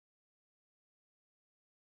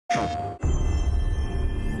The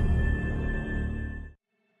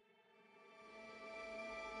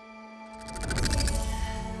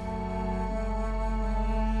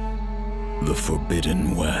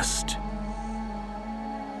Forbidden West.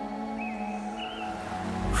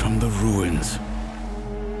 From the ruins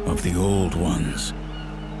of the old ones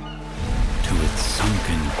to its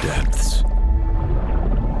sunken depths,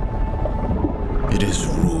 it is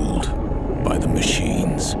ruled by the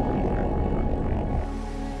machines.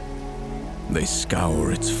 They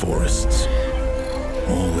scour its forests,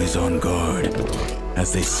 always on guard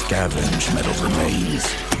as they scavenge metal remains.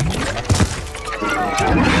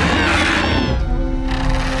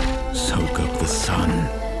 Soak up the sun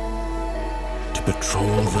to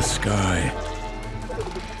patrol the sky.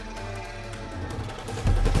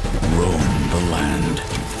 Roam the land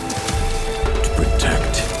to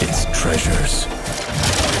protect its treasures.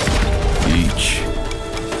 Each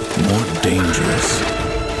more dangerous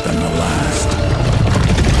than the last.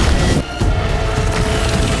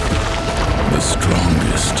 The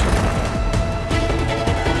strongest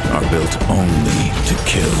are built only to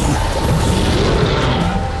kill.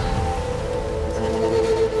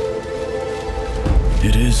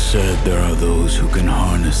 It is said there are those who can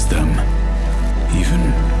harness them, even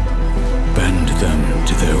bend them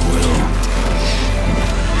to their will.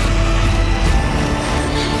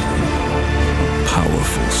 A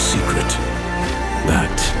powerful secret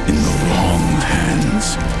that, in the wrong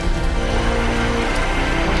hands,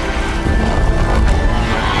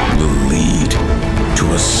 will lead to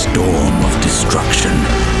a storm of destruction,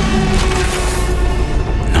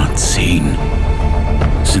 not seen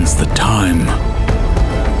since the time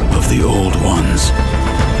of the old ones.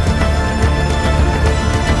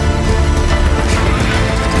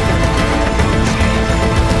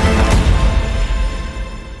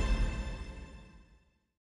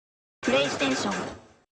 PlayStation